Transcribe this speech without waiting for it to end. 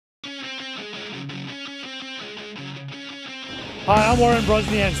Hi, I'm Warren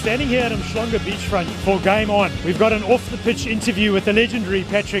Brosnian, standing here at Umhlanga beachfront for Game On. We've got an off-the-pitch interview with the legendary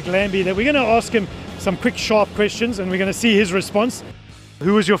Patrick Lambie that we're going to ask him some quick, sharp questions and we're going to see his response.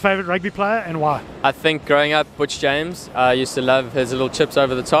 Who was your favourite rugby player and why? I think growing up, Butch James. I used to love his little chips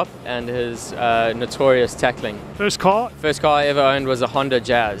over the top and his notorious tackling. First car? First car I ever owned was a Honda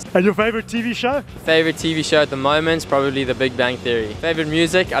Jazz. And your favourite TV show? Favorite TV show at the moment is probably The Big Bang Theory. Favorite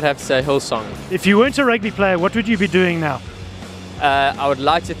music, I'd have to say Hillsong. If you weren't a rugby player, what would you be doing now? I would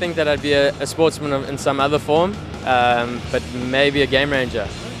like to think that I'd be a sportsman in some other form, but maybe a game ranger.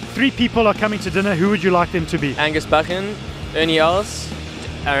 3 people are coming to dinner. Who would you like them to be? Angus Buchan, Ernie Els,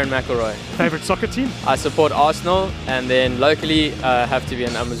 Aaron McElroy. Favourite soccer team? I support Arsenal, and then locally have to be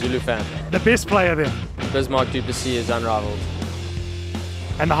an Amazulu fan. The best player then? Bismarck Du Plessis is unrivaled.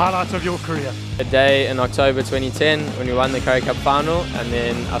 And the highlights of your career? A day in October 2010 when we won the Currie Cup final, and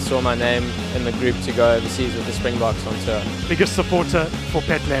then I saw my name in the group to go overseas with the Springboks on tour. Biggest supporter for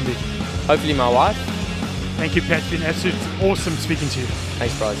Pat Lambie? Hopefully my wife. Thank you, Pat. It's been absolutely awesome speaking to you.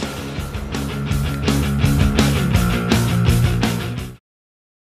 Thanks, Bryce.